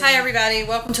Hi everybody,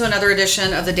 welcome to another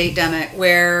edition of the Date-Demic,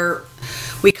 where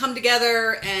we come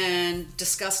together and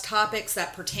discuss topics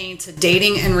that pertain to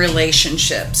dating and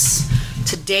relationships.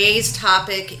 Today's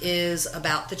topic is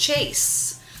about the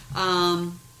chase.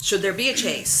 Should there be a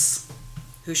chase?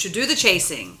 Who should do the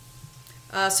chasing?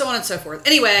 So on and so forth.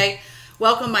 Anyway,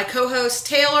 welcome my co-host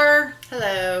Taylor.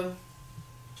 Hello.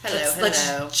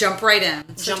 Let's jump right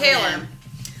in. So Taylor,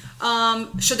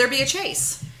 should there be a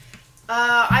chase?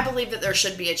 I believe that there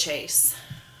should be a chase.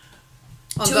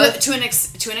 To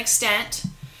an extent,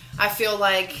 I feel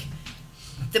like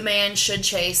the man should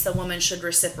chase, the woman should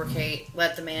reciprocate.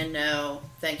 Let the man know,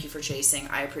 thank you for chasing.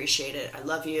 I appreciate it. I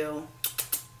love you.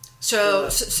 So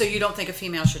you don't think a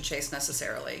female should chase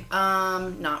necessarily?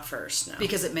 Not first, no.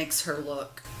 Because it makes her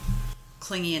look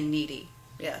clingy and needy.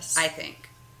 Yes. I think.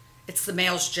 It's the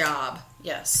male's job.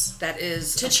 Yes. That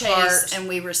is to chase, and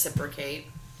we reciprocate.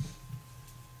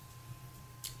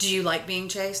 Do you like being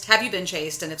chased? Have you been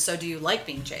chased? And if so, do you like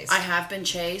being chased? I have been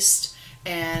chased,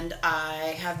 and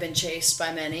I have been chased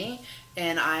by many,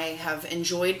 and I have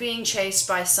enjoyed being chased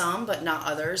by some, but not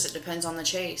others. It depends on the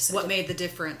chase. What made the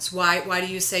difference? Why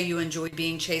do you say you enjoyed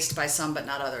being chased by some, but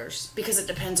not others? Because it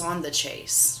depends on the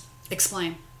chase.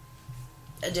 Explain.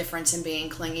 A difference in being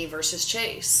clingy versus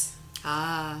chase.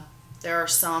 Ah. There are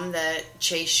some that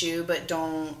chase you, but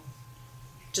don't.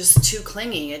 Just too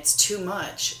clingy. It's too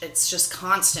much. It's just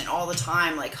constant all the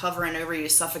time, like hovering over you,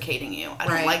 suffocating you. I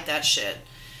don't like that shit.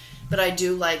 But I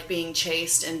do like being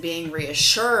chased and being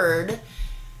reassured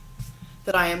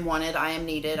that I am wanted, I am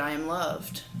needed, I am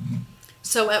loved.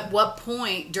 So at what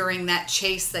point during that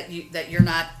chase that you're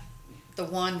not the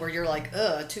one where you're like,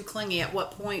 too clingy, at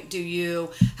what point do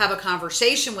you have a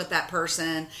conversation with that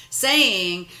person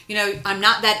saying, I'm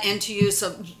not that into you,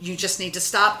 so you just need to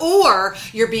stop, or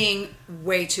you're being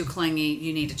way too clingy,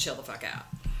 you need to chill the fuck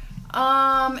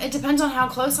out? It depends on how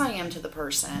close I am to the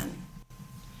person.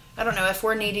 I don't know, if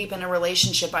we're knee deep in a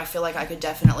relationship, I feel like I could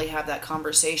definitely have that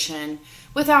conversation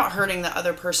without hurting the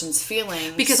other person's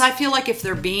feelings. Because I feel like if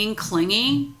they're being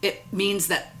clingy, it means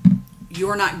that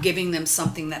you're not giving them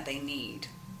something that they need.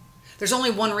 There's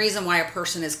only one reason why a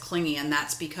person is clingy, and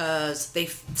that's because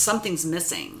something's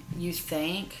missing. You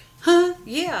think? Huh?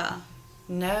 Yeah.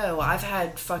 No, I've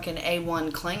had fucking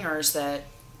A1 clingers that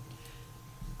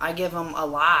I give them a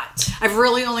lot. I've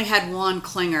really only had one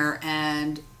clinger,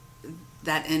 and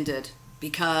that ended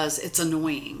because it's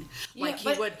annoying. Yeah, like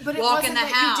he would but walk in the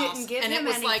house, and it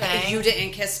was anything. like, you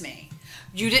didn't kiss me.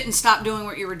 You didn't stop doing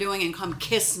what you were doing and come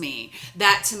kiss me.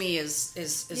 That to me is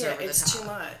over the top. It's too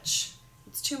much.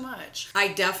 It's too much. I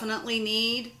definitely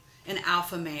need an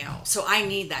alpha male. So I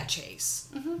need that chase.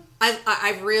 Mm-hmm.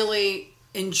 I really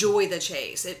enjoy the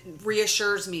chase. It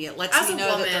reassures me. It lets me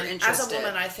know that they're interested. As a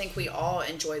woman, I think we all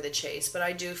enjoy the chase. But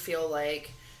I do feel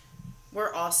like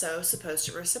we're also supposed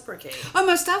to reciprocate. Oh,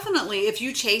 most definitely. If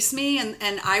you chase me and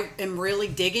I am really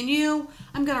digging you,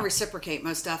 I'm going to reciprocate,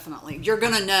 most definitely. You're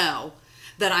going to know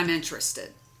that I'm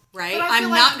interested, right? I'm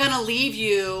not going to leave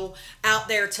you out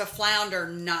there to flounder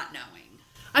not knowing.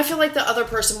 I feel like the other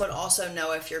person would also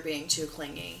know if you're being too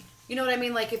clingy. You know what I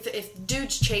mean? Like if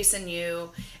dude's chasing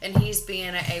you and he's being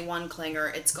an A1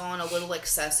 clinger, it's gone a little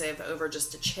excessive over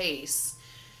just a chase.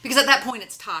 Because at that point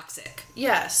it's toxic.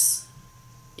 Yes.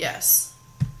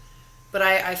 But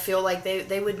I feel like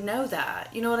they would know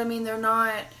that. You know what I mean? They're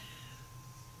not...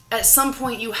 At some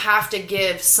point, you have to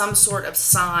give some sort of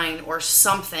sign or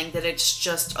something that it's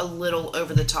just a little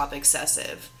over the top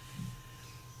excessive.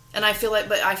 And I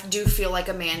do feel like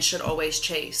a man should always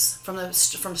chase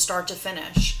from start to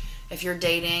finish. If you're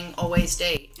dating, always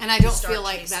date. And I don't feel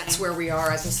like that's where we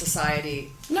are as a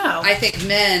society. No. I think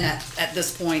men at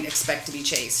this point expect to be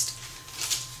chased.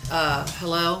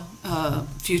 Hello,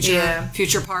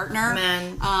 future partner.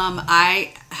 Men.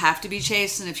 I have to be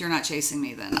chased, and if you're not chasing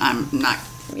me, then I'm not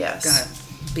gonna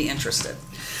be interested.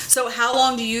 So, how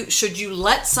long should you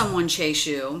let someone chase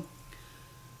you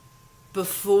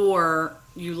before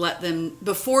you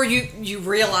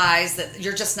realize that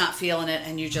you're just not feeling it,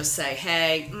 and you just say,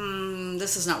 "Hey,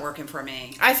 this is not working for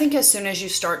me." I think as soon as you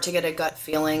start to get a gut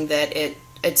feeling that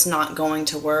it's not going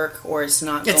to work, or it's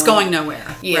going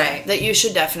nowhere. Yeah, right. That you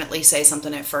should definitely say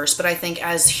something at first. But I think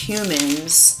as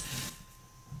humans,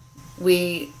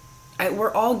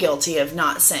 we're all guilty of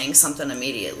not saying something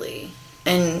immediately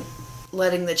and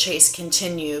letting the chase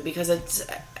continue, because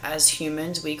as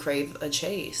humans, we crave a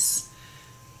chase.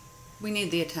 We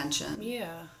need the attention.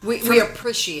 Yeah. We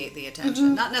appreciate the attention,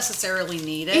 mm-hmm. Not necessarily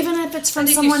need it. Even if it's from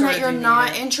someone that you're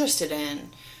not interested in.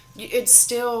 It's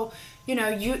still...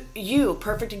 You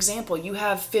perfect example. You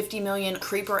have 50 million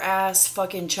creeper ass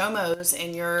fucking chomos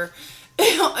in your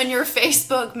on your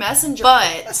Facebook Messenger.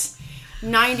 But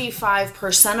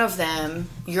 95% of them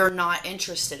you're not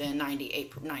interested in.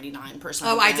 99%.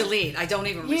 Oh, I delete. I don't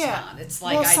even respond. It's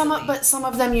like but some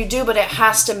of them you do, but it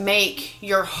has to make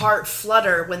your heart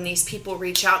flutter when these people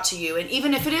reach out to you, and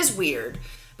even if it is weird,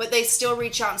 but they still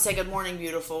reach out and say, "Good morning,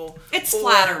 beautiful." It's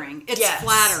flattering. It's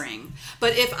flattering.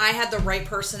 But if I had the right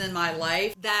person in my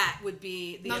life, that would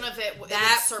be none of it would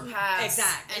surpass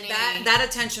exactly that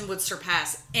attention would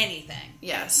surpass anything.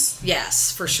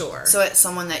 Yes, for sure. So it's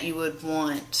someone that you would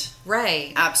want,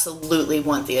 right? Absolutely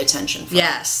want the attention from.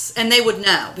 Yes, and they would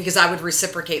know because I would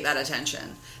reciprocate that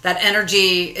attention, that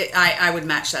energy. I would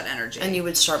match that energy, and you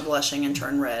would start blushing and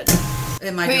turn red.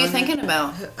 Am I? Who are you thinking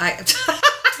about?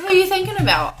 Who are you thinking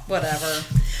about? Whatever.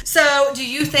 So, do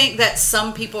you think that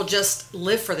some people just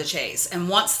live for the chase, and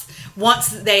once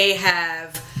they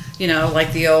have,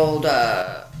 like the old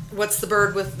what's the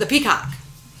bird with the peacock?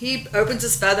 He opens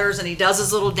his feathers and he does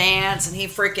his little dance and he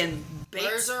freaking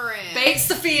baits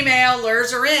the female,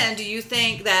 lures her in. Do you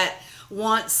think that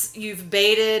once you've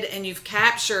baited and you've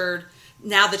captured,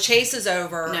 now the chase is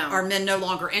over, are men no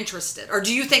longer interested? Or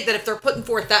do you think that if they're putting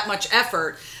forth that much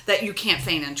effort that you can't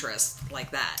feign interest like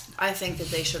that? I think that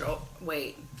they should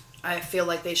wait. I feel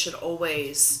like they should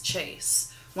always chase.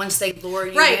 Once they lure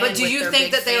you right, in but do you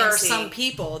think that there fancy, are some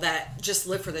people that just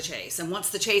live for the chase, and once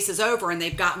the chase is over and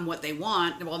they've gotten what they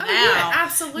want, well,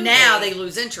 absolutely. Now they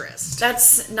lose interest.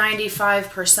 That's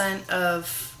 95%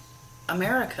 of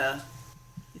America.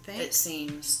 You think? It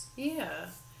seems. Yeah.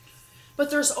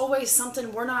 But there's always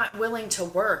something. We're not willing to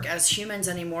work as humans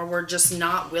anymore. We're just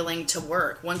not willing to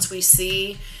work. Once we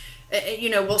see,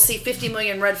 we'll see 50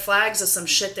 million red flags of some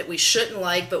shit that we shouldn't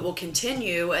like, but we'll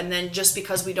continue. And then just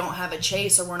because we don't have a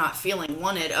chase or we're not feeling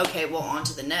wanted, okay, well, on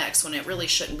to the next, when it really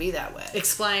shouldn't be that way.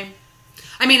 Explain.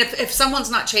 I mean, if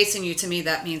someone's not chasing you, to me,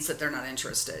 that means that they're not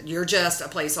interested. You're just a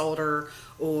placeholder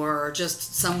or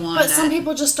just someone. But some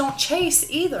people just don't chase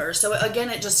either. So again,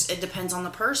 it depends on the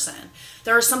person.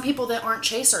 There are some people that aren't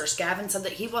chasers. Gavin said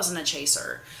that he wasn't a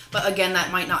chaser. But again,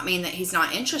 that might not mean that he's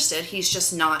not interested. He's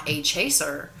just not a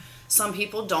chaser. Some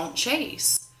people don't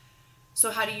chase.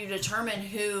 So how do you determine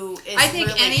who is I think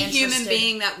really any interested? human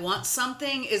being that wants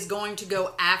something is going to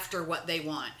go after what they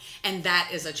want. And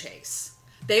that is a chase.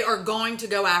 They are going to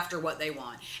go after what they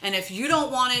want. And if you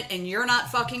don't want it and you're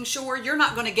not fucking sure, you're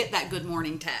not going to get that good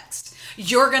morning text.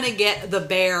 You're going to get the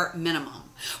bare minimum.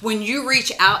 When you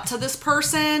reach out to this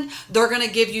person, they're going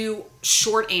to give you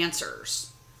short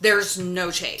answers. There's no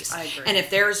chase. I agree. And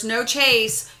if there's no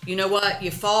chase, you know what?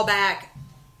 You fall back,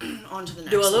 on to the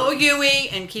next do a little one. Yui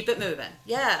and keep it moving.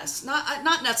 Yes,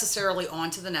 not necessarily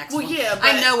on to the next one. Well, yeah, but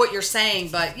I know what you're saying,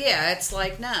 but yeah, it's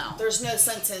like no. There's no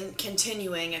sense in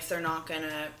continuing if they're not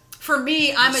gonna. For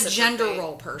me, I'm a gender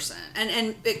role person,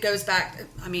 and it goes back.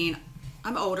 I mean,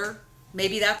 I'm older.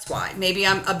 Maybe that's why. Maybe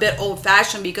I'm a bit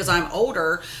old-fashioned because I'm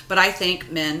older, but I think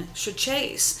men should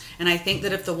chase. And I think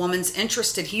that if the woman's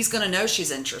interested, he's going to know she's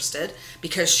interested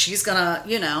because she's going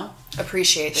to,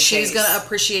 appreciate the chase. She's going to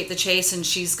appreciate the chase and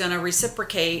she's going to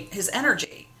reciprocate his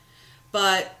energy.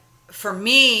 But for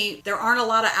me, there aren't a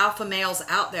lot of alpha males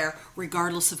out there,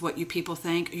 regardless of what you people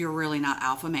think. You're really not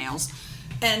alpha males.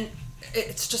 And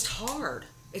it's just hard.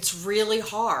 It's really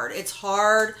hard. It's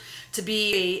hard to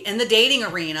be in the dating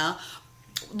arena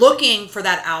looking for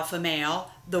that alpha male,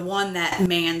 the one that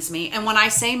mans me. And when I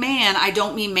say man, I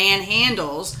don't mean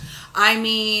manhandles. I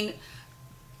mean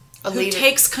who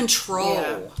takes control.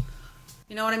 Yeah.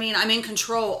 You know what I mean? I'm in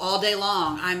control all day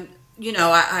long. I'm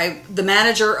the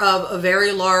manager of a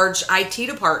very large IT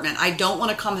department. I don't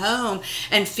want to come home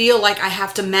and feel like I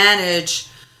have to manage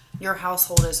your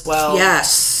household as well.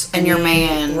 Yes. And your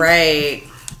man. Right.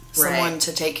 Someone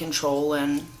to take control,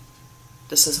 and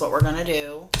this is what we're going to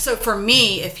do. So for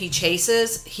me, if he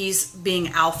chases, he's being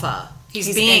alpha.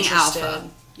 He's being interested. Alpha.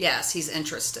 Yes, he's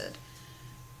interested.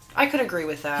 I could agree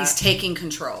with that. He's taking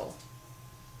control.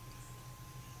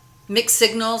 Mixed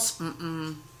signals,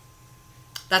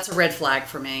 that's a red flag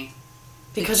for me.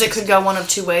 Because it could go one of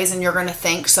two ways, and you're going to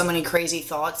think so many crazy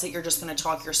thoughts that you're just going to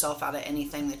talk yourself out of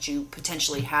anything that you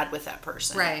potentially had with that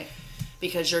person. Right.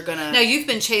 Because you're going to... Now, you've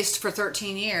been chased for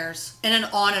 13 years in an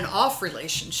on and off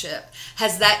relationship.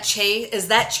 Is that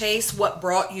chase what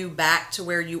brought you back to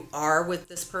where you are with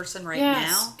this person now?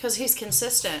 Yes, because he's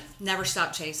consistent. Never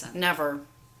stopped chasing. Never.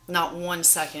 Not 1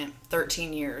 second.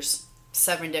 13 years.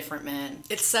 7 different men.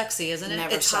 It's sexy, isn't it?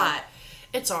 Never it's stopped. hot.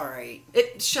 It's all right.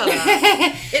 Shut up.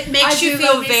 It makes you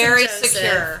feel very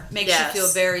secure. Makes you feel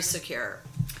very secure.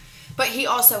 But he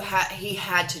also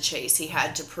had to chase. He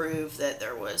had to prove that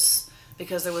there was...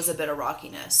 because there was a bit of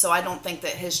rockiness. So I don't think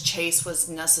that his chase was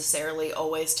necessarily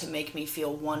always to make me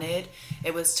feel wanted.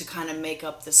 It was to kind of make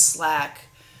up the slack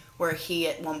where he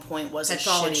at one point was had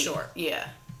fallen short. Yeah.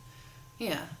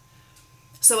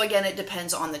 So again, it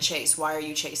depends on the chase. Why are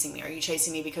you chasing me? Are you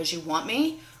chasing me because you want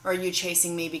me? Or are you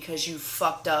chasing me because you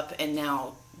fucked up and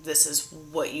now this is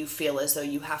what you feel as though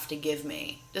you have to give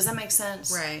me? Does that make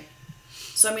sense? Right.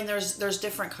 So, I mean, there's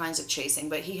different kinds of chasing,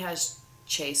 but he has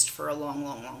chased for a long,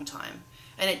 long, long time.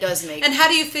 And it does make... And how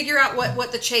do you figure out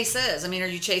what the chase is? I mean, are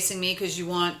you chasing me because you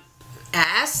want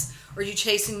ass? Or are you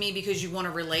chasing me because you want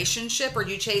a relationship? Or are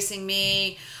you chasing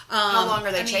me... How long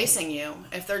are they chasing you?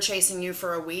 If they're chasing you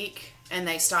for a week and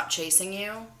they stop chasing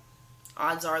you,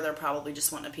 odds are they're probably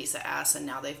just wanting a piece of ass and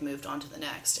now they've moved on to the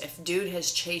next. If dude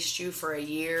has chased you for a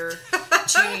year,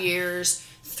 2 years,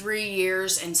 3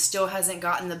 years and still hasn't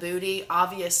gotten the booty,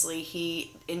 obviously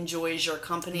he enjoys your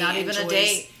company. Not even a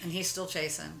date, and he's still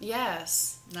chasing.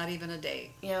 Yes. Not even a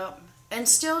date. Yep. And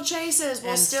still chases.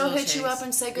 Will still hit you up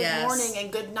and say good morning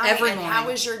and good night. Every and morning. How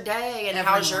is your day? And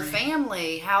how's your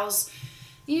family?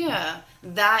 Yeah.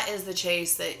 That is the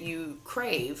chase that you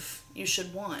crave. You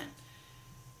should want.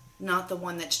 Not the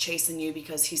one that's chasing you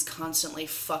because he's constantly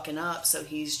fucking up, so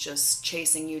he's just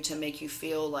chasing you to make you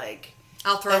feel like...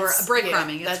 I'll throw her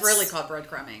breadcrumbing. Yeah, it's really called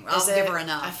breadcrumbing. I'll give her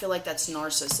enough. I feel like that's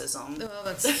narcissism. Well,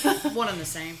 that's one and the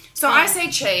same. So I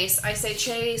say chase. I say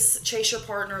chase your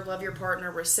partner, love your partner,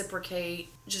 reciprocate.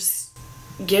 Just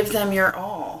give them your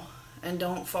all and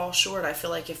don't fall short. I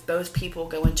feel like if both people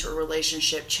go into a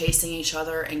relationship chasing each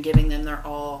other and giving them their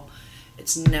all,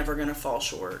 it's never going to fall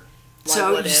short.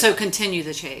 So continue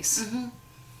the chase. Mm-hmm.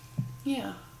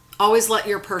 Yeah. Always let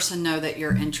your person know that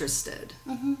you're interested.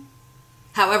 Mm-hmm.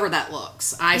 However that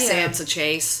looks. I say it's a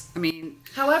chase. I mean...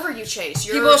 However you chase.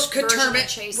 Your people could term it...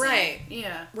 Chasing. Right.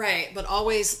 Yeah. Right. But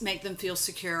always make them feel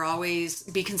secure. Always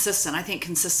be consistent. I think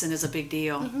consistent is a big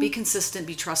deal. Mm-hmm. Be consistent.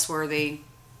 Be trustworthy.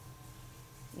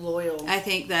 Loyal. I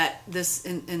think that this...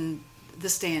 in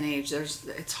this day and age,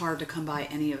 it's hard to come by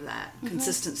any of that. Mm-hmm.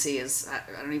 Consistency is...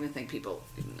 I don't even think people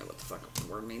even know what the fuck the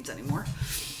word means anymore.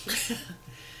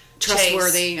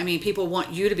 Trustworthy. I mean, people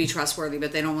want you to be trustworthy,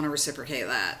 but they don't want to reciprocate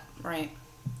that. Right.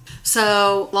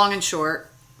 So, long and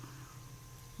short,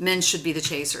 men should be the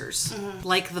chasers. Mm-hmm.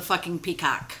 Like the fucking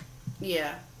peacock.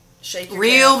 Yeah. Shake your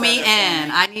reel me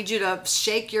in. I need you to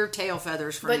shake your tail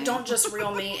feathers for me. But don't just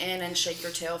reel me in and shake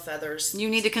your tail feathers. You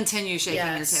need to continue shaking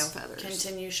your tail feathers.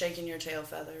 Continue shaking your tail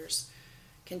feathers.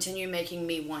 Continue making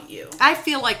me want you. I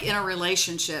feel like in a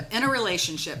relationship,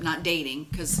 not dating,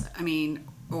 because, I mean,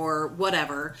 or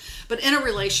whatever, but in a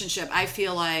relationship, I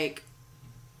feel like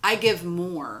I give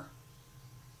more.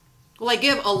 Well, I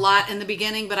give a lot in the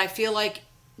beginning, but I feel like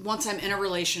once I'm in a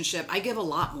relationship, I give a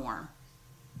lot more.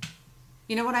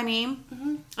 You know what I mean?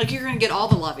 Mm-hmm. Like you're going to get all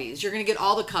the loveys, you're going to get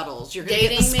all the cuddles, you're going to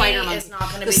get the spider monkey. Is not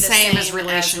going to be the same as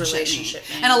relationship.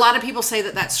 And a lot of people say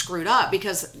that that's screwed up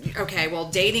because, okay, well,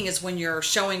 dating is when you're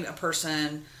showing a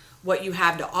person what you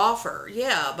have to offer.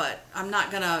 Yeah, but I'm not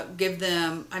going to give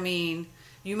them. I mean,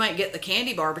 you might get the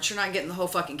candy bar, but you're not getting the whole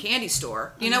fucking candy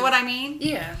store. You know what I mean?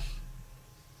 Yeah.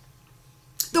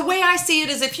 The way I see it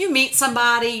is if you meet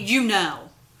somebody, you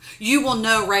will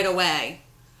know right away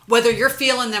whether you're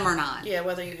feeling them or not. Yeah,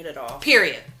 whether you hit it off.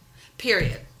 Period.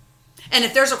 And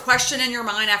if there's a question in your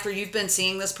mind after you've been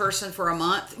seeing this person for a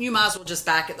month, you might as well just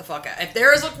back it the fuck out. If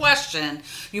there is a question,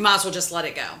 you might as well just let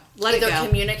it go. Either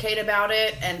communicate about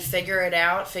it and figure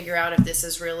out if this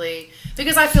is really...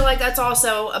 Because I feel like that's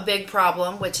also a big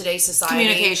problem with today's society.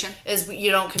 Communication. Is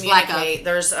you don't communicate.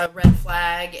 There's a red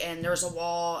flag and there's a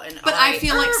wall. But I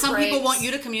feel like some people want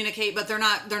you to communicate, but they're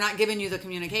not giving you the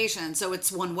communication, so it's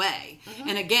one way. Mm-hmm.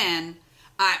 And again,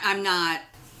 I'm not...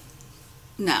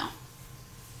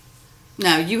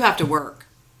 No, you have to work.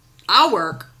 I'll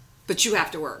work, but you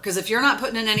have to work. Because if you're not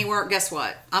putting in any work, guess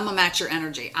what? I'm going to match your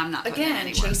energy. I'm not putting in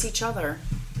any work. Chase each other.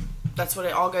 That's what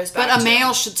it all goes back to. But a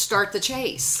male should start the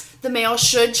chase. The male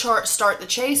should start the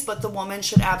chase, but the woman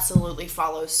should absolutely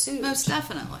follow suit. Most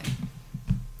definitely.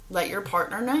 Let your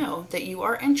partner know that you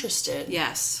are interested.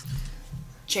 Yes.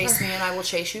 Chase me and I will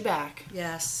chase you back.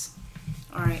 Yes.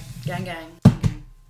 All right. Gang, gang.